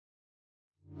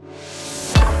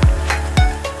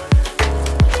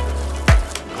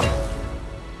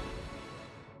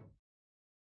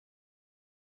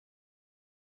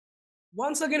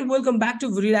Once again, welcome back to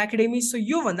Reactivity. So,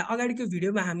 यो भन्दा अगाडिको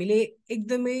भिडियोमा हामीले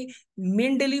एकदमै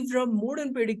मेन्टली र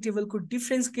मोडर्न प्रेडिक्टेबलको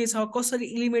डिफरेन्स के छ, कसरी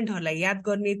एलिमेन्टहरूलाई याद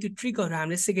गर्ने त्यो ट्रिकहरू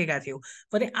हामीले सिकेका थियौँ।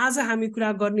 भने आज हामी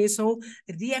कुरा गर्नेछौँ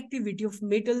reactivity of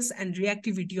metals and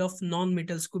reactivity of non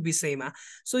मेटल्सको विषयमा।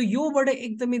 सो योबाट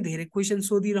एकदमै धेरै क्वेसन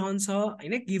सोधिरहन्छ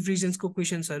हैन, गिभ रिजन्सको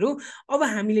क्वेसन्सहरू। अब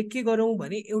हामीले के गरौँ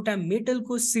भने एउटा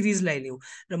मेटलको सिरिजलाई लियौँ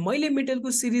र मैले मेटलको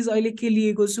सिरिज अहिले के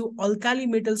लिएको छु, अल्काली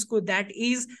मेटल्सको, द्याट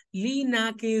इज लीना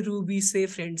के रूबी से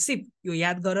फ्रेन्डशिप। यो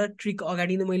याद गर, ट्रिक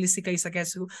अगाडि नै मैले सिकाइसकेको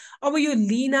छु। अब यो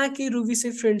लीना के रूबी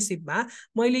से फ्रेन्डशिपमा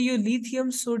मैले यो लिथियम,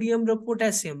 सोडियम र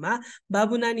पोटासियममा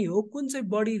बाबु नानी हो कुन चाहिँ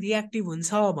बढी रिएक्टिभ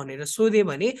हुन्छ भनेर सोधे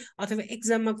भने अथवा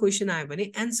एक्जाममा क्वेसन आयो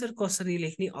भने एन्सर कसरी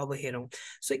लेख्ने अब हेरौँ।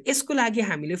 सो यसको लागि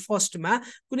हामीले फर्स्टमा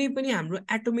कुनै पनि हाम्रो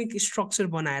एटोमिक स्ट्रक्चर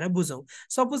बनाएर बुझौँ।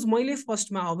 सपोज मैले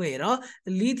फर्स्टमा अब हेर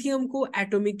लिथियमको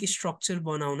एटोमिक स्ट्रक्चर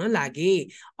बनाउन लागे।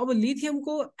 अब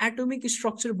लिथियमको एटोमिक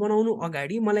स्ट्रक्चर बनाउनु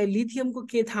अगाडि मलाई लिथियमको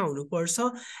के थाहा हुनुपर्छ,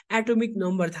 एटोमिक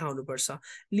नम्बर थाहा हुनुपर्छ।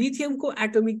 लिथियमको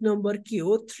एटोमिक नम्बर के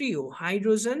हो, 3 हो,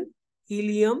 हाइड्रोजन,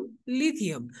 हिलियम,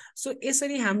 लिथियम। सो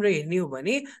यसरी हाम्रो हेर्ने हो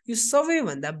भने यो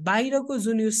सबैभन्दा बाहिरको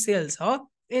जुन यो सेल छ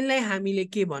यसलाई हामीले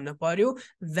के भन्न पर्यो,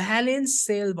 भ्यालेन्स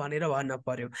सेल भनेर भन्न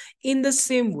पर्यो। इन द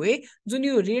सेम वे जुन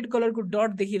यो रेड कलरको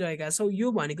डट देखिरहेका छौ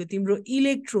यो भनेको तिम्रो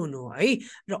इलेक्ट्रोन हो है,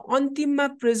 र अन्तिममा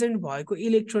प्रेजेन्ट भएको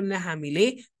इलेक्ट्रोनलाई हामीले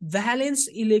भ्यालेन्स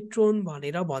इलेक्ट्रोन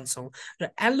भनेर भन्छौँ। र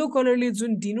येल्लो कलरले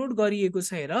जुन डिनोट गरिएको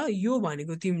छ हेर, यो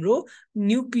भनेको तिम्रो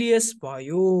न्युक्लियस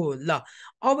भयो। ल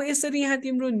अब यसरी यहाँ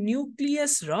तिम्रो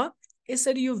न्युक्लियस र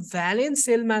यसरी यो भ्यालेन्स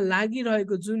सेलमा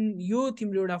लागिरहेको जुन यो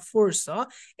तिम्रो एउटा फोर्स छ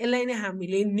यसलाई नै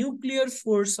हामीले न्युक्लियर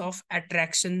फोर्स अफ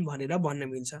एट्र्याक्सन भनेर भन्न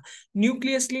मिल्छ।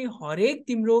 न्युक्लियसले हरेक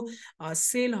तिम्रो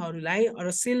सेलहरूलाई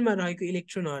र सेलमा रहेको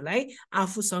इलेक्ट्रोनहरूलाई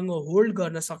आफूसँग होल्ड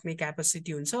गर्न सक्ने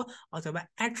क्यापेसिटी हुन्छ अथवा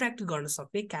एट्र्याक्ट गर्न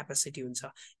सक्ने क्यापेसिटी हुन्छ।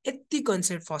 यति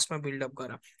कन्सेप्ट फर्स्टमा बिल्डअप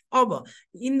गर। अब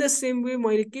इन द सेम वे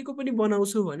मैले के को पनि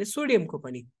बनाउँछु भने सोडियमको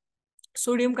पनि।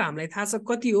 सोडियमको हामीलाई थाहा छ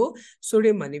कति हो,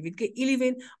 सोडियम भन्ने बित्तिकै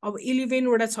 11। अब 11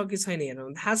 वटा छ कि छैन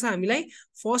हेरौँ, थाहा छ हामीलाई।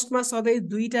 फर्स्टमा सधैँ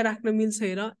दुईटा राख्न मिल्छ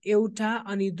हेर, एउटा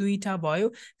अनि दुईटा भयो।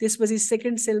 त्यसपछि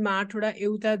सेकेन्ड सेलमा 8 वटा,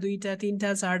 एउटा, दुईटा,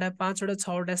 तीनटा, चारवटा, 5 वटा,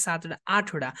 6 वटा, 7 वटा,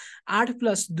 8 वटा। 8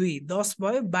 + 2 10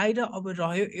 भयो। बाहिर अब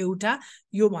रह्यो एउटा,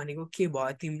 यो भनेको के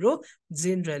भयो तिम्रो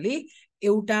जेनरली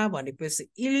एउटा भनेपछि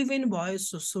 11 भयो।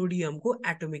 सो सोडियमको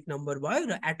एटोमिक नम्बर भयो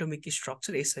र एटोमिक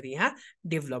स्ट्रक्चर यसरी यहाँ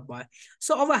डेभलप भयो।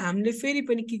 सो अब हामीले फेरि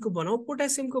पनि के को बनाऊ,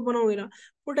 पोटासियमको बनाऊ हेर।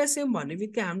 पोटासियम भन्ने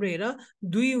बित्तिकै हाम्रो हेर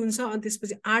 2 हुन्छ अनि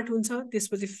त्यसपछि 8 हुन्छ,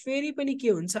 त्यसपछि फेरि पनि के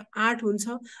हुन्छ 8 हुन्छ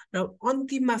र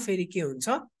अन्तिममा फेरि के हुन्छ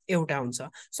एउटा हुन्छ।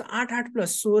 सो 8 8 +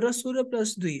 16 16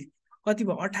 + 2 कति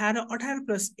भयो 18 18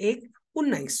 + 1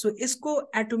 19। सो यसको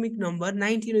एटोमिक नम्बर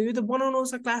 19 हो। यो त बनाउनु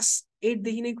आउँछ क्लास 8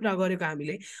 देखि नै कुरा गरेको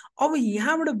हामीले। अब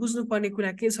यहाँबाट बुझ्नुपर्ने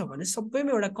कुरा के छ भने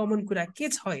सबैमा एउटा कमन कुरा के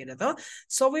छ हेर त,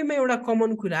 सबैमा एउटा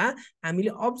कमन कुरा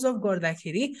हामीले अब्जर्भ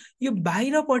गर्दाखेरि यो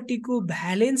बाहिरपट्टिको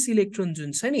भ्यालेन्स इलेक्ट्रोन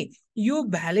जुन छ नि, यो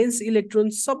भ्यालेन्स इलेक्ट्रोन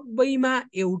सबैमा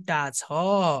एउटा छ,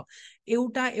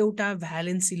 एउटा एउटा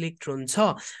भ्यालेन्स इलेक्ट्रोन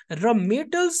छ। र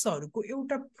मेटल्सहरूको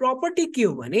एउटा प्रपर्टी के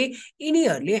हो भने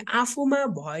यिनीहरूले आफूमा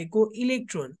भएको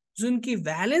इलेक्ट्रोन जुन कि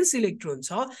भ्यालेन्स इलेक्ट्रोन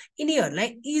छ यिनीहरूलाई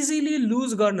इजिली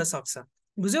लुज गर्न सक्छ।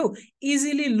 बुझ्यौ,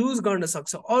 इजिली लुज गर्न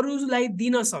सक्छ, अरूलाई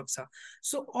दिन सक्छ।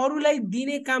 सो अरूलाई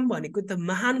दिने काम भनेको त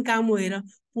महान काम हो हेर,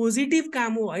 पोजिटिभ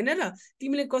काम हो हैन र।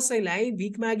 तिमीले कसैलाई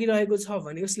भिख मागिरहेको छ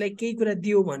भने उसलाई केही कुरा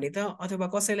दियो भने त, अथवा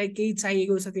कसैलाई केही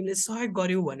चाहिएको छ तिमीले सहयोग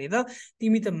गर्यौ भने त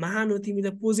तिमी त महान हो, तिमी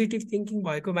त पोजिटिभ थिङ्किङ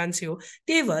भएको मान्छे हो।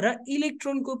 त्यही भएर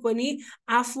इलेक्ट्रोनको पनि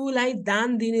आफूलाई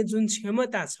दान दिने जुन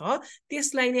क्षमता छ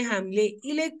त्यसलाई नै हामीले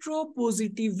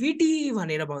इलेक्ट्रोपोजिटिभिटी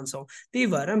भनेर भन्छौँ। त्यही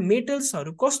भएर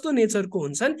मेटल्सहरू कस्तो नेचरको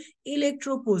हुन्छन्,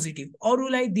 इलेक्ट्रोपोजिटिभ,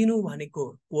 अरूलाई दिनु भनेको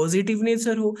पोजिटिभ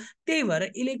नेचर हो। त्यही भएर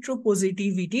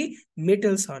इलेक्ट्रोपोजिटिभिटी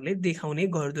मेटल्सहरूले देखाउने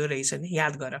गर्दो रहेछन्,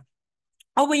 याद गर।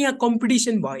 अब यहाँ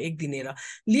कम्पिटिसन भयो एक दिन हेर,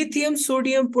 लिथियम,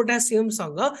 सोडियम,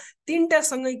 पोटासियमसँग तीनटा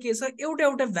सँगै के छ, एउटा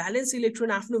एउटा भ्यालेन्स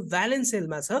इलेक्ट्रोन आफ्नो भ्यालेन्स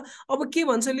सेलमा छ। अब के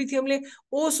भन्छ लिथियमले,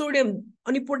 ओ सोडियम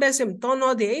अनि पोटासियम त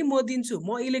नदे है, म दिन्छु,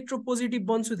 म इलेक्ट्रोपोजिटिभ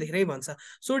बन्छु धेरै भन्छ।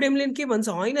 सोडियमले के भन्छ,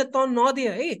 होइन त नदे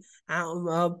है,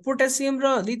 पोटासियम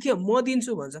र लिथियम म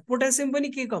दिन्छु भन्छ। पोटासियम पनि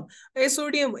के कम, ए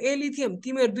सोडियम ए लिथियम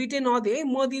तिमीहरू दुइटै नदे है,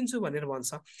 म दिन्छु भनेर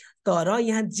भन्छ। तर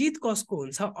यहाँ जित कसको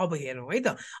हुन्छ अब हेरौँ है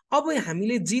त। अब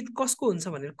हामीले जित कसको हुन्छ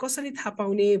भनेर कसरी थाहा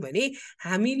पाउने भने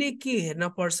हामीले के हेर्न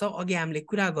पर्छ, अघि हामीले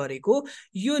कुरा गरेको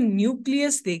यो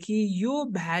न्युक्लियसदेखि यो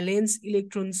भ्यालेन्स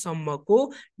इलेक्ट्रोनसम्मको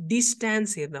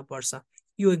डिस्टेन्स हेर्न पर्छ।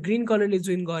 यो ग्रीन कलरले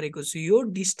जुन गरेको छु यो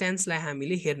डिस्टेन्सलाई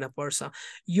हामीले हेर्न पर्छ।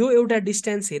 यो एउटा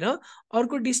डिस्टेन्स हेर,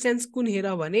 अर्को डिस्टेन्स कुन हेर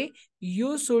भने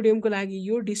यो सोडियमको लागि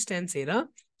यो डिस्टेन्स हेर,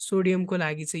 सोडियमको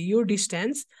लागि चाहिँ यो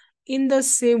distance. In the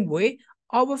same way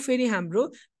अब फेरि हाम्रो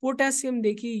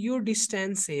पोटासियमदेखि यो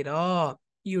डिस्टेन्स हेर,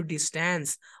 यो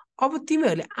डिस्टेन्स। अब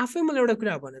तिमीहरूले आफै मलाई एउटा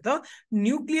कुरा भन त,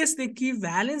 न्युक्लियसदेखि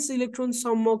भ्यालेन्स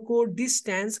इलेक्ट्रोनसम्मको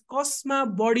डिस्टेन्स कसमा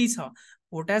बढी छ?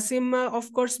 पोटासियममा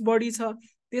अफकोर्स बढी छ,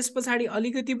 त्यस पछाडि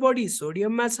अलिकति बढी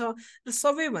सोडियममा छ, र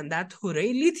सबैभन्दा थोरै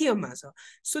लिथियममा छ।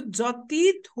 सो जति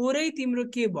थोरै तिम्रो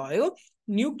के भयो,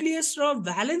 न्युक्लियस र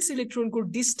भ्यालेन्स इलेक्ट्रोनको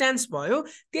डिस्टेन्स भयो,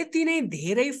 त्यति नै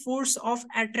धेरै force of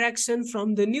attraction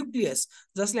from the nucleus,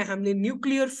 जसलाई हामीले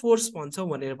न्युक्लियर फोर्स भन्छौँ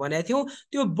भनेर भनेको थियौँ,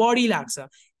 त्यो बढी लाग्छ।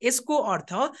 यसको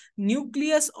अर्थ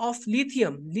न्युक्लियस अफ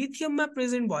लिथियम, लिथियममा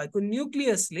प्रेजेन्ट भएको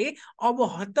न्युक्लियसले अब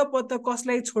हत्तपत्त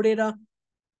कसलाई छोडेर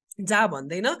जा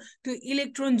भन्दैन, त्यो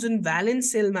इलेक्ट्रोन जुन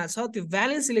भ्यालेन्स सेलमा छ त्यो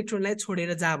भ्यालेन्स इलेक्ट्रोनलाई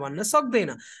छोडेर जा भन्न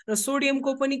सक्दैन। र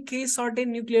सोडियमको पनि केही सर्टेन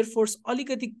न्युक्लियर फोर्स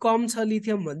अलिकति कम छ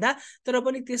लिथियम भन्दा, तर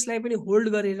पनि त्यसलाई पनि होल्ड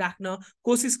गरेर राख्न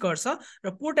कोसिस गर्छ। र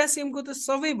पोटासियमको त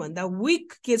सबैभन्दा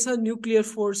विक के छ, न्युक्लियर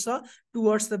फोर्स छ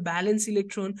टुवर्ड्स द भ्यालेन्स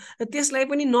इलेक्ट्रोन, र त्यसलाई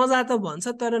पनि नजा त भन्छ,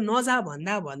 तर नजा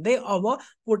भन्दा भन्दै अब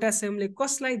पोटासियमले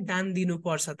कसलाई दान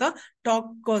दिनुपर्छ त,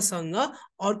 टक्कसँग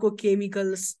अर्को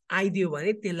केमिकल्स आइदियो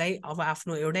भने त्यसलाई अब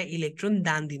आफ्नो एउटा इलेक्ट्रोन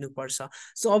दान दिनुपर्छ।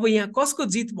 सो अब यहाँ कसको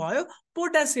जित भयो?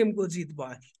 पोटासियमको जित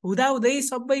भयो। हुँदाहुँदै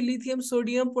सबै लिथियम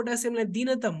सोडियम पोटासियमलाई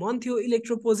दिन त मन थियो,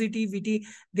 इलेक्ट्रोपोजिटिभिटी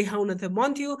देखाउन त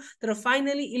मन थियो, तर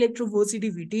फाइनली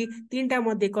इलेक्ट्रोपोजिटिभिटी तीनटा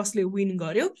मध्ये कसले विन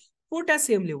गर्यो?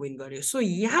 पोटासियमले विन गर्यो। सो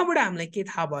यहाँबाट हामीलाई के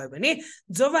थाहा भयो भने,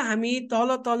 जब हामी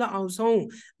तल तल आउँछौँ,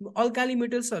 अल्काली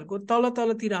मेटल्सहरूको तल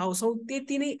तलतिर आउँछौँ,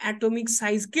 त्यति नै एटोमिक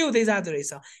साइज के हुँदै जाँदो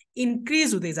रहेछ?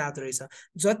 इन्क्रिज हुँदै जाँदो रहेछ।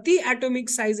 जति एटोमिक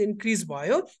साइज इन्क्रिज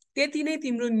भयो, त्यति नै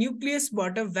तिम्रो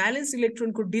न्युक्लियसबाट भ्यालेन्स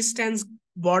इलेक्ट्रोनको डिस्टेन्स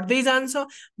बढ्दै जान्छ।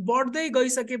 बढ्दै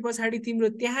गइसके पछाडि तिम्रो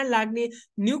त्यहाँ लाग्ने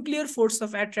न्युक्लियर फोर्स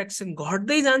अफ एट्र्याक्सन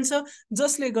घट्दै जान्छ,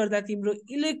 जसले गर्दा तिम्रो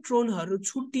इलेक्ट्रोनहरू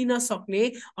छुट्टिन सक्ने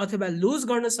अथवा लुज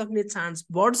गर्न सक्ने चान्स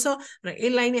बढ्छ, र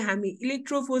यसलाई नै हामी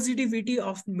इलेक्ट्रोपोजिटिभिटी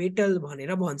अफ मेटल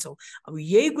भनेर भन्छौँ। अब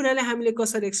यही कुरालाई हामीले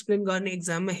कसरी एक्सप्लेन गर्ने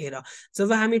एक्जाममा हेर,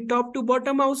 जब हामी टप टु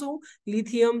बटम आउँछौँ,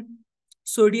 लिथियम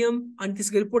सोडियम अनि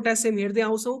त्यसै गरी पोटासियम हेर्दै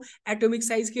आउँछौँ, एटोमिक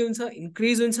साइज के हुन्छ?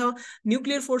 इन्क्रिज हुन्छ।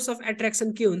 न्युक्लियर फोर्स अफ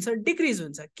एट्र्याक्सन के हुन्छ? डिक्रिज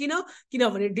हुन्छ।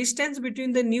 किनभने distance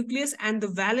between the nucleus and the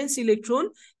valence electron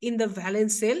in the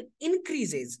valence sale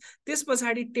increases. त्यस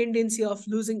पछाडि टेन्डेन्सी अफ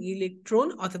लुजिङ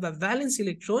इलेक्ट्रोन अथवा भ्यालेन्स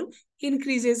इलेक्ट्रोन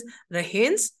इन्क्रिजेज, र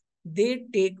hence they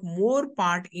take more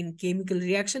part in chemical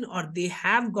reaction, or they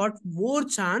have got more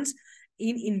chance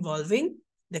in involving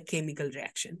the chemical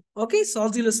reaction. Okay,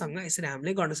 सजिलोसँग यसरी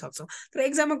हामीले गर्न सक्छौँ। तर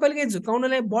एक्जाममा कहिलेकाहीँ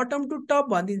झुकाउनलाई बटम टु टप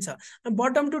भनिदिन्छ।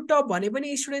 बटम टु टप भने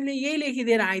पनि स्टुडेन्टले यही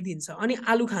लेखिदिएर आइदिन्छ अनि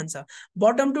आलु खान्छ।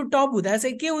 बटम टु टप हुँदा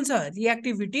चाहिँ के हुन्छ?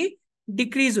 रिएक्टिभिटी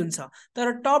डिक्रिज हुन्छ।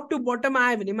 तर टप टु बटम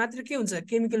आयो भने मात्र के हुन्छ?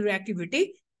 केमिकल रिएक्टिभिटी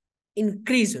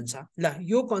इन्क्रिज हुन्छ। ल,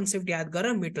 यो कन्सेप्ट याद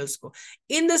गर मेटल्सको।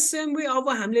 इन द सेम वे अब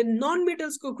हामीले नन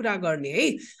मेटल्सको कुरा गर्ने है।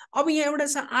 अब यहाँ एउटा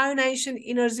छ आयोनाइजेसन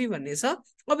एनर्जी भन्ने छ।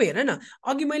 अब हेर न,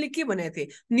 अघि मैले के भनेको थिएँ,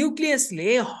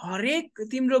 न्युक्लियसले हरेक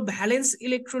तिम्रो भ्यालेन्स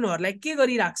इलेक्ट्रोनहरूलाई के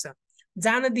गरिराख्छ?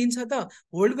 जान दिन्छ त,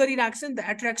 होल्ड गरिराख्छ नि त,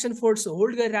 एट्र्याक्सन फोर्स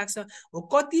होल्ड गरिराख्छ। हो,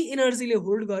 कति एनर्जीले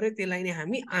होल्ड गर्यो त्यसलाई नै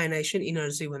हामी आयोनाइजेसन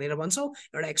एनर्जी भनेर भन्छौँ।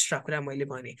 एउटा एक्स्ट्रा कुरा मैले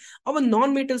भने। अब नन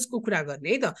मेटल्सको कुरा गर्ने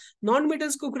है त। नन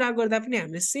मेटल्सको कुरा गर्दा पनि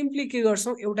हामीले सिम्पली के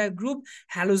गर्छौँ, एउटा ग्रुप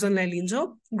हेलोजनलाई लिन्छौँ।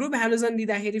 ग्रुप हेलोजन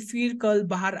लिँदाखेरि फिर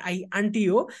बाहर आन्टी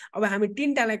हो। अब हामी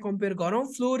तीनटालाई कम्पेयर गरौँ,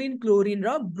 फ्लोरिन, क्लोरिन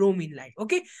र ब्रोमिनलाई।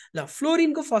 ओके, ल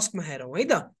फ्लोरिनको फर्स्टमा हेरौँ है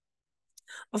त।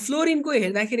 फ्लोरिनको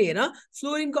हेर्दाखेरि हेर,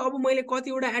 फ्लोरिनको अब मैले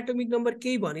कतिवटा एटोमिक नम्बर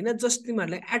केही भनेन, जस्ट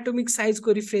तिमीहरूलाई एटोमिक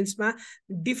साइजको रिफरेन्समा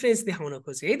डिफरेन्स देखाउन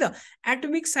खोजेँ है त।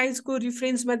 एटोमिक साइजको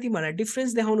रिफरेन्समा तिमीहरूलाई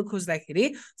डिफरेन्स देखाउन खोज्दाखेरि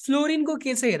फ्लोरिनको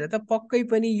के छ हेर त, पक्कै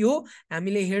पनि यो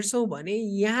हामीले हेर्छौँ भने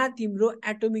यहाँ तिम्रो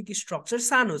एटोमिक स्ट्रक्चर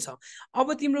सानो छ।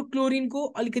 अब तिम्रो क्लोरिनको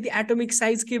अलिकति एटोमिक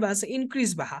साइज के भएको छ?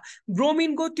 इन्क्रिज भए।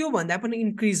 ब्रोमिनको त्यो भन्दा पनि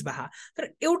इन्क्रिज भए।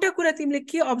 तर एउटा कुरा तिमीले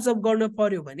के अब्जर्भ गर्न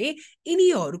पर्यो भने,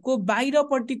 यिनीहरूको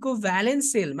बाहिरपट्टिको भ्यालेन्स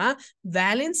सेलमा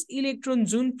भ्यालेन्स इलेक्ट्रोन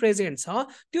जुन प्रेजेन्ट छ,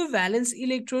 त्यो भ्यालेन्स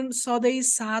इलेक्ट्रोन सधैँ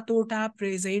 7 वटा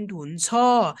प्रेजेन्ट हुन्छ।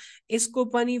 यसको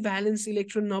पनि भ्यालेन्स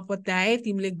इलेक्ट्रोन नपत्याए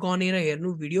तिमीले गनेर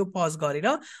हेर्नु, भिडियो पज गरेर।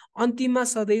 अन्तिममा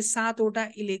सधैँ 7 वटा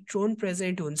इलेक्ट्रोन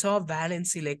प्रेजेन्ट हुन्छ,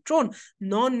 भ्यालेन्स इलेक्ट्रोन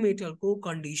नन मेटलको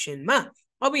कन्डिसनमा।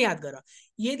 अब याद गर,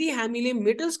 यदि हामीले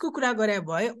मेटल्सको कुरा गरे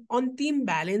भए अन्तिम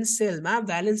भ्यालेन्स सेलमा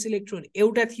भ्यालेन्स इलेक्ट्रोन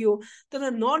एउटा थियो, तर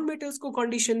नन मेटल्सको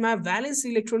कन्डिसनमा भ्यालेन्स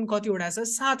इलेक्ट्रोन कतिवटा छ?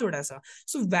 7 वटा छ।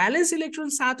 सो भ्यालेन्स इलेक्ट्रोन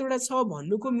 7 वटा छ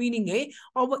भन्नुको मिनिङ है,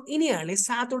 अब यिनीहरूले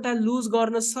 7 वटा लुज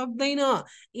गर्न सक्दैन।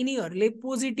 यिनीहरूले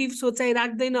पोजिटिभ सोचाइ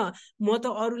राख्दैन, म त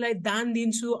अरूलाई दान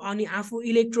दिन्छु अनि आफू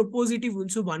इलेक्ट्रो पोजिटिभ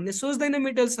हुन्छु भन्ने सोच्दैन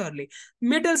मेटल्सहरूले।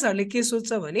 मेटल्सहरूले के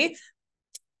सोच्छ भने,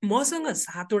 मसँग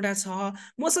 7वटा छ,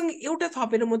 मसँग एउटा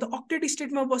थपेर म त अक्टेट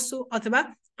स्टेटमा बस्छु अथवा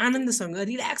आनन्दसँग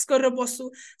रिल्याक्स गरेर बस्छु।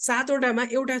 7वटामा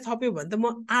एउटा थप्यो भने त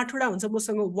म 8वटा हुन्छ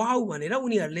मसँग, वाउ भनेर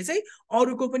उनीहरूले चाहिँ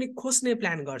अरूको पनि खोज्ने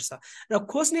प्लान गर्छ। र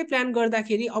खोज्ने प्लान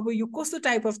गर्दाखेरि अब यो कस्तो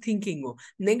टाइप अफ थिङ्किङ हो,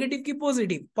 नेगेटिभ कि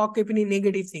पोजिटिभ? पक्कै पनि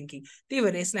नेगेटिभ थिङ्किङ। त्यही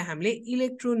भएर यसलाई हामीले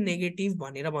इलेक्ट्रोनेगेटिभ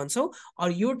भनेर भन्छौँ।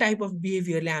 अरू यो टाइप अफ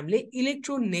बिहेभियरले हामीले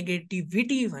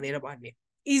इलेक्ट्रोनेगेटिभिटी भनेर भन्ने।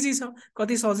 इजी छ,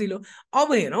 कति सजिलो।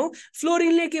 अब हेरौँ,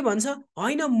 फ्लोरिनले के भन्छ?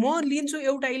 होइन म लिन्छु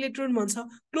एउटा इलेक्ट्रोन भन्छ।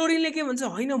 क्लोरिनले के भन्छ?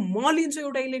 होइन म लिन्छु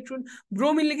एउटा इलेक्ट्रोन।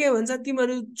 ब्रोमिनले के भन्छ?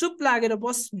 तिमीहरू चुप लागेर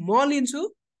बस, म लिन्छु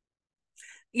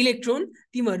इलेक्ट्रोन।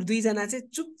 तिमीहरू दुईजना चाहिँ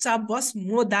चुपचाप बस,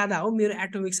 म दादा हो, मेरो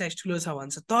एटोमिक साइज ठुलो छ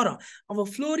भन्छ। तर अब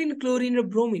फ्लोरिन, क्लोरिन र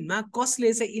ब्रोमिनमा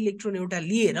कसले चाहिँ इलेक्ट्रोन एउटा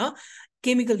लिएर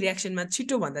केमिकल रियाक्सनमा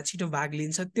छिटो भन्दा छिटो भाग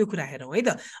लिन्छ त्यो कुरा हेरौँ है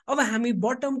त। अब हामी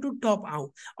बटम टु टप आउँ।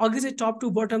 अघि चाहिँ टप टु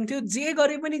बटम थियो, जे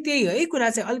गरे पनि त्यही हो है कुरा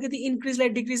चाहिँ, अलिकति इन्क्रिजलाई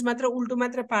डिक्रिज मात्र उल्टो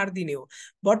मात्र पारिदिने हो।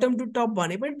 बटम टु टप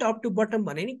भने पनि टप टु बटम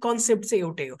भने नि कन्सेप्ट चाहिँ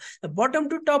एउटै हो। बटम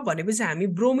टु टप भनेपछि हामी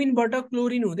ब्रोमिनबाट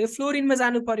क्लोरिन हुँदै फ्लोरिनमा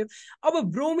जानु पर्यो। अब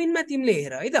ब्रोमिनमा तिमीले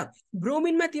हेर है त,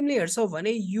 ब्रोमिनमा तिमीले हेर्छौ भने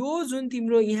यो जुन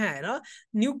तिम्रो यहाँ हेर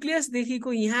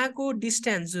न्युक्लियसदेखिको यहाँको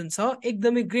डिस्टेन्स जुन छ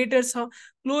एकदमै ग्रेटर छ।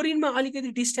 क्लोरिनमा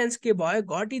अलिकति डिस्टेन्स के भयो,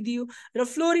 घटिदियो। र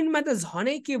फ्लोरिनमा त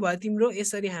झनै के भयो तिम्रो,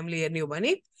 यसरी हामीले हेर्ने हो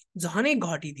भने झनै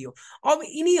घटिदियो। अब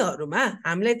यिनीहरूमा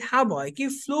हामीलाई थाहा भयो कि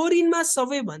फ्लोरिनमा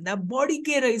सबैभन्दा बढी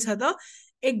के रहेछ त,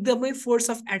 एकदमै फोर्स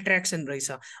अफ एट्र्याक्सन रहेछ।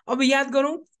 अब याद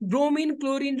गरौँ, ब्रोमिन,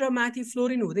 क्लोरिन र माथि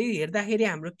फ्लोरिन हुँदै हेर्दाखेरि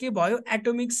हाम्रो के भयो,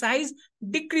 एटोमिक साइज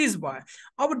डिक्रिज भयो।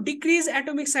 अब डिक्रिज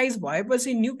एटोमिक साइज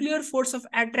भएपछि nuclear force of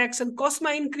attraction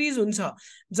कसमा increase हुन्छ?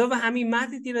 जब हामी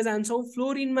माथितिर जान्छौँ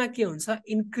फ्लोरिनमा के हुन्छ,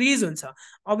 इन्क्रिज हुन्छ।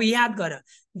 अब याद गर,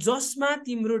 जसमा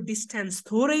तिम्रो डिस्टेन्स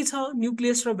थोरै छ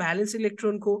न्युक्लियस र भ्यालेन्स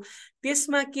इलेक्ट्रोनको,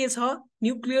 त्यसमा के छ,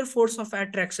 न्युक्लियर फोर्स अफ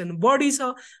एट्र्याक्सन बढी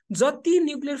छ। जति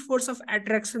न्युक्लियर फोर्स अफ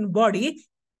एट्र्याक्सन बढी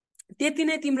त्यति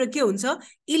नै तिम्रो के हुन्छ,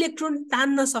 इलेक्ट्रोन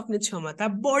तान्न सक्ने क्षमता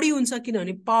बढी हुन्छ,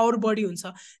 किनभने पावर बढी हुन्छ।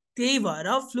 त्यही भएर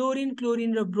फ्लोरिन,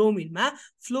 क्लोरिन र ब्रोमिनमा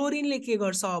फ्लोरिनले के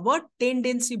गर्छ, अब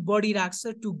टेन्डेन्सी बढी राख्छ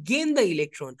टु गेन द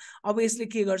इलेक्ट्रोन। अब यसले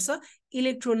के गर्छ,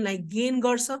 इलेक्ट्रोनलाई गेन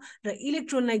गर्छ। र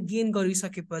इलेक्ट्रोनलाई गेन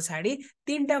गरिसके पछाडि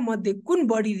 3टा मध्ये कुन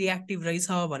बढी रियाक्टिभ रहेछ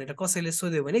भनेर कसैले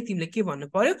सोध्यो भने तिमीले के भन्नु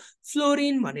पर्यो,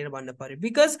 फ्लोरिन भनेर भन्नु पर्यो।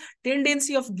 Because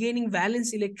tendency of gaining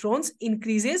valence electrons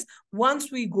increases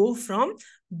once we go from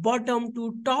bottom to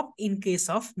top in case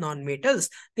of non metals.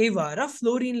 त्यही भएर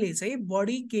फ्लोरिनले चाहिँ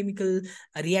बढी केमिकल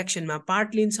रियाक्सनमा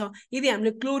पार्ट लिन्छ। यदि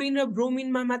हामीले क्लोरिन र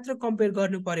ब्रोमिनमा मात्र कम्पेयर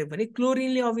गर्नु पर्यो भने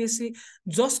क्लोरिनले अभियसली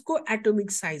जसको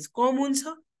एटोमिक साइज कम हुन्छ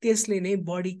त्यसले नै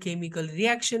बढी केमिकल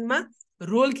रियाक्सनमा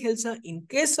रोल खेल्छ in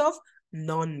case of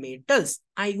non metals.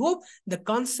 I hope the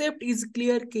concept is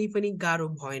clear, केही पनि गाह्रो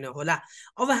भएन होला।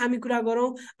 अब हामी कुरा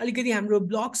गरौँ, अलिकति हाम्रो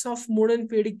ब्लक्स अफ मोडर्न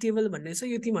प्रेडिक्टेबल भन्ने छ,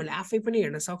 यो तिमीहरूले आफै पनि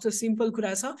हेर्न सक्छौ। सिम्पल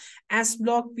कुरा छ, S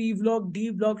block, P block, D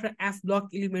block र एफ ब्लक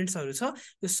इलिमेन्ट्सहरू छ।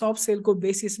 यो सब सेलको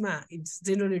बेसिसमा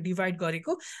जेनरली डिभाइड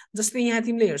गरेको। जस्तै यहाँ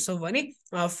तिमीले हेर्छौ भने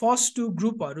फर्स्ट 2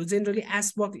 ग्रुपहरू जेनरली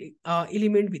एस ब्लक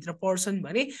इलिमेन्टभित्र पर्छन्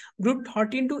भने ग्रुप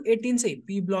 13 to 18 चाहिँ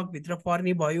पी ब्लकभित्र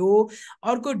पर्ने भयो।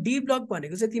 अर्को डी ब्लक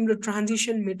भनेको चाहिँ तिम्रो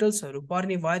ट्रान्जिसन मेटल्सहरू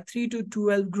पर्ने भयो 3 to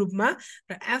 12 ग्रुपमा।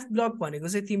 र एफ ब्लक भनेको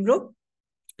चाहिँ तिम्रो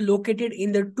located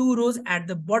in the 2 rows at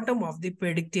the bottom of the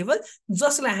predictable,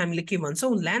 जसलाई हामीले के भन्छौँ,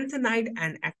 ल्यान्थेनाइड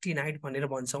एन्ड एक्टिनाइड भनेर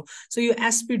भन्छौँ। सो यो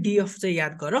एसपीडीएफ चाहिँ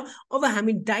याद गर। अब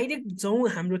हामी डाइरेक्ट जाउँ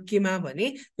हाम्रो केमा भने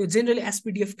यो जेनरली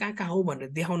एसपीडीएफ कहाँ हो भनेर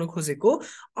देखाउन खोजेको।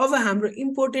 अब हाम्रो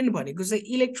इम्पोर्टेन्ट भनेको चाहिँ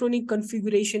electronic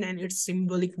configuration and it's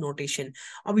symbolic notation.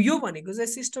 अब यो भनेको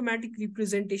चाहिँ systematic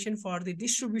representation for the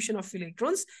distribution of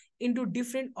electrons into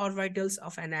different orbitals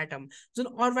of an atom. जुन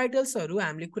अर्बिटल्सहरू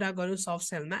हामीले कुरा गर्यौँ सब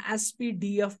सेलमा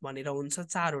एसपीडीएफ भनेर हुन्छ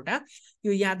 4वटा,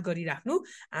 यो याद गरिराख्नु।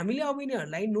 हामीले अब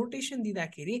यिनीहरूलाई नोटेसन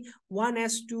दिँदाखेरि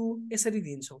 1s2 यसरी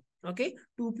दिन्छौँ, ओके,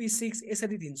 2p6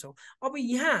 यसरी दिन्छौँ। अब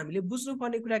यहाँ हामीले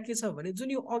बुझ्नुपर्ने कुरा के छ भने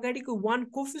जुन यो अगाडिको 1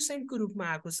 कोफिसिएन्टको रूपमा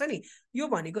आएको छ नि, यो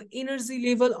भनेको एनर्जी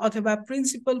लेभल अथवा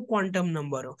प्रिन्सिपल क्वान्टम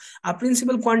नम्बर हो। अब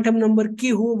प्रिन्सिपल क्वान्टम नम्बर के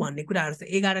हो भन्ने कुराहरू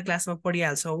त 11 क्लासमा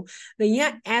पढिहाल्छौ। र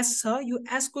यहाँ एस छ, यो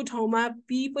एसको ठाउँमा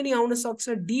पी पनि आउन सक्छ,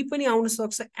 डी पनि आउन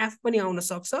सक्छ, एफ पनि आउन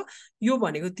सक्छ। यो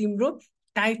भनेको तिम्रो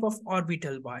टाइप अफ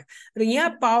अर्बिटल भयो। र यहाँ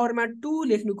पावरमा 2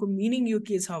 लेख्नुको मिनिङ यो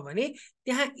के छ भने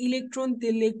त्यहाँ इलेक्ट्रोन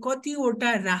त्यसले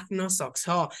कतिवटा राख्न सक्छ।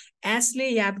 एसले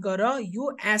याद गर,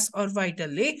 यो एस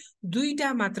अर्बिटलले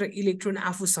 2टा मात्र इलेक्ट्रोन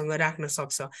आफूसँग राख्न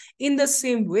सक्छ। इन द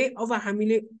सेम वे अब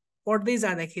हामीले पढ्दै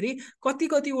जाँदाखेरि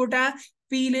कतिवटा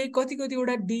पीले,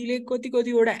 कतिवटा डीले,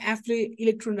 कतिवटा एफले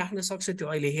इलेक्ट्रोन राख्न सक्छ त्यो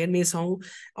अहिले हेर्नेछौँ।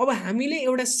 अब हामीले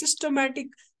एउटा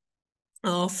सिस्टमेटिक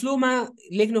फ्लोमा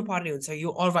लेख्नु पर्ने हुन्छ यो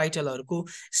अर्बिटलहरूको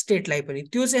स्टेटलाई पनि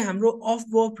त्यो चाहिँ हाम्रो अफ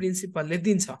बो प्रिन्सिपलले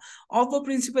दिन्छ अफ बो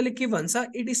प्रिन्सिपलले के भन्छ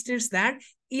it states that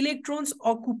electrons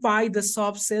occupy the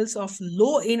sub sales of low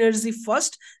energy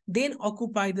first then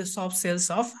occupy the sub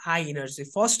sales of high energy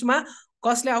फर्स्टमा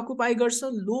कसले अकुपाई गर्छ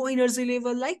लो एनर्जी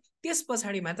लेभललाई त्यस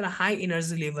पछाडि मात्र हाई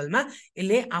एनर्जी लेभलमा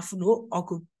यसले आफ्नो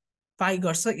अकुपाई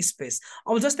गर्छ स्पेस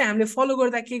अब जस्तै हामीले फलो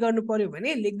गर्दा के गर्नु पर्यो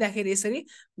भने लेख्दाखेरि यसरी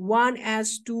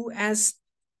 1s 2s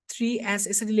 3s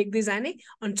यसरी लेख्दै जाने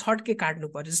अनि छटके काट्नु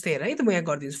पर्यो जस्तै हेर है त म यहाँ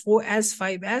गरिदिन्छु 4s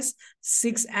 5s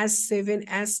 6s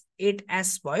 7s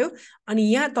 8s भयो अनि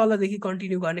यहाँ तलदेखि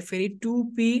कन्टिन्यू गर्ने फेरि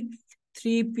 2p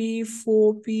 3p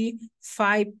 4p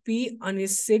 5p अनि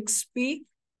 6p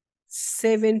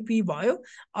 7p भयो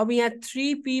अब यहाँ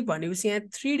 3p भनेपछि यहाँ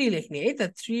 3d लेख्ने है त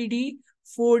 3d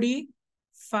 4d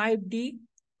 5d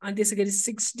अनि त्यसै गरी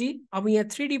 6d अब यहाँ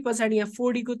 3d पछाडि यहाँ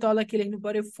 4d को तल के लेख्नु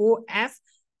पर्यो 4f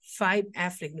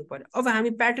 5f लेख्नु पर्यो अब हामी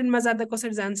प्याटर्नमा जाँदा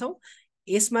कसरी जान्छौँ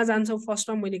यसमा जान्छौँ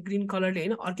फर्स्टमा मैले ग्रीन कलरले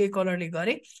हैन अर्कै कलरले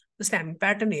गरे जस्तै हामी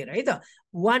प्याटर्न हेर है त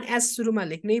 1s सुरुमा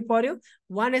लेख्नै पर्यो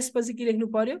 1s पछि के लेख्नु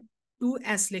पर्यो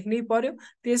 2s लेख्नै पर्यो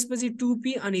त्यसपछि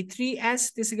 2p अनि 3s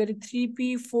त्यसै गरी 3p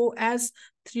 4s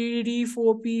 3d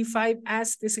 4p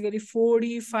 5s त्यसै गरी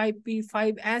 4d 5p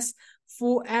 5s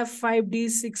 4f 5d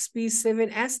 6p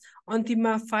 7s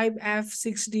अन्तिममा 5f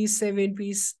 6d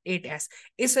 7p 8s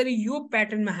यसरी यो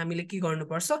प्याटर्नमा हामीले के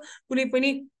गर्नुपर्छ कुनै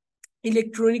पनि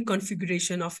इलेक्ट्रोनिक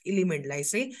कन्फिगुरेसन अफ एलिमेन्टलाई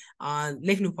चाहिँ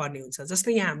लेख्नु पर्ने हुन्छ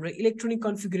जस्तै यहाँ हाम्रो इलेक्ट्रोनिक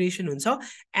कन्फिगुरेसन हुन्छ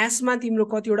एसमा तिम्रो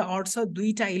कतिवटा अड छ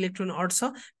दुईटा इलेक्ट्रोन अड छ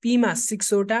पीमा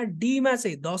 6 वटा डीमा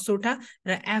चाहिँ 10 वटा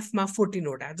र एफमा 14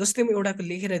 वटा जस्तै म एउटाको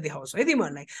लेखेर देखाउँछु है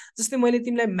तिमीहरूलाई जस्तै मैले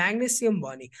तिमीलाई म्याग्नेसियम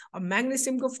भने अब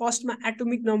म्याग्नेसियमको फर्स्टमा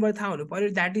एटोमिक नम्बर थाहा हुनु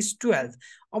पर्यो द्याट इज 12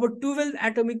 अब 12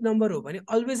 एटोमिक नम्बर हो भने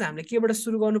अलवेज हामीले केबाट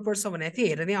सुरु गर्नुपर्छ भनेको थिएँ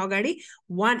हेर त्यहाँ अगाडि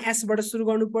 1s बाट सुरु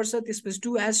गर्नुपर्छ त्यसपछि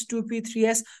 2s 2p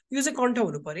 3s यो चाहिँ कन्ठ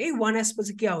हुनु पर्यो है 1s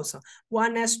पछि के आउँछ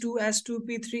 1s 2s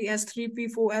 2p 3s 3p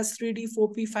 4s 3d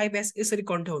 4p 5s यसरी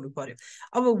कन्ठ हुनु पर्यो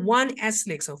अब 1s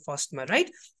लेख्छौ फर्स्टमा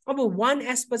राइट अब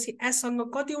 1s पछि s सँग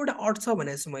कतिवटा अड छ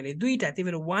भनेको छु मैले दुईटा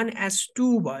त्यही भएर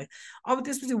 1s2 भयो अब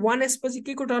त्यसपछि 1s पछि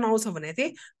के को टर्न आउँछ भनेको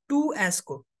थिएँ 2s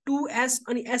को 2s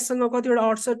अनि s सँग कतिवटा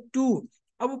अड छ 2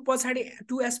 अब पछाडि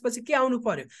 2s पछि के आउनु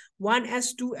पर्यो 1s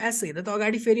 2s हेर त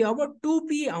अगाडि फेरि अब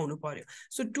 2p आउनु पर्यो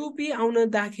सो 2p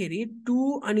आउँदाखेरि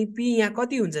 2 अनि p यहाँ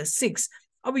कति हुन्छ 6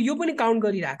 अब यो पनि काउन्ट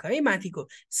गरिराख है माथिको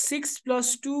 6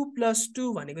 + 2 +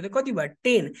 2 भनेको त कति भयो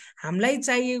 10 हामीलाई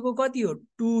चाहिएको कति हो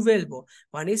 12 हो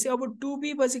भनेपछि अब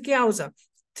 2p पछि के आउँछ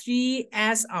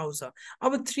 3s आउँछ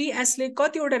अब 3s ले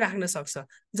कतिवटा राख्न सक्छ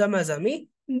जम्मा जम्मी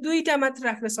दुईटा मात्र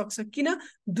राख्न सक्छ किन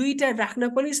दुईटा राख्न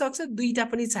पनि सक्छ दुईटा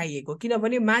पनि चाहिएको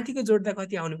किनभने माथिको जोड्दा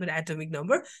कति आउनु पर्यो एटोमिक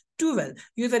नम्बर 12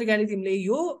 यो तरिकाले तिमीले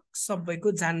यो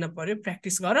सबैको जान्न पर्यो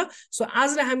प्र्याक्टिस गर सो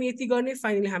आजलाई हामी यति गर्ने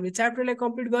फाइनली हामीले च्याप्टरलाई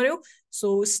कम्प्लिट गर्यौं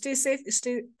so stay safe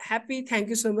stay happy thank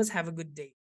you so much have a good day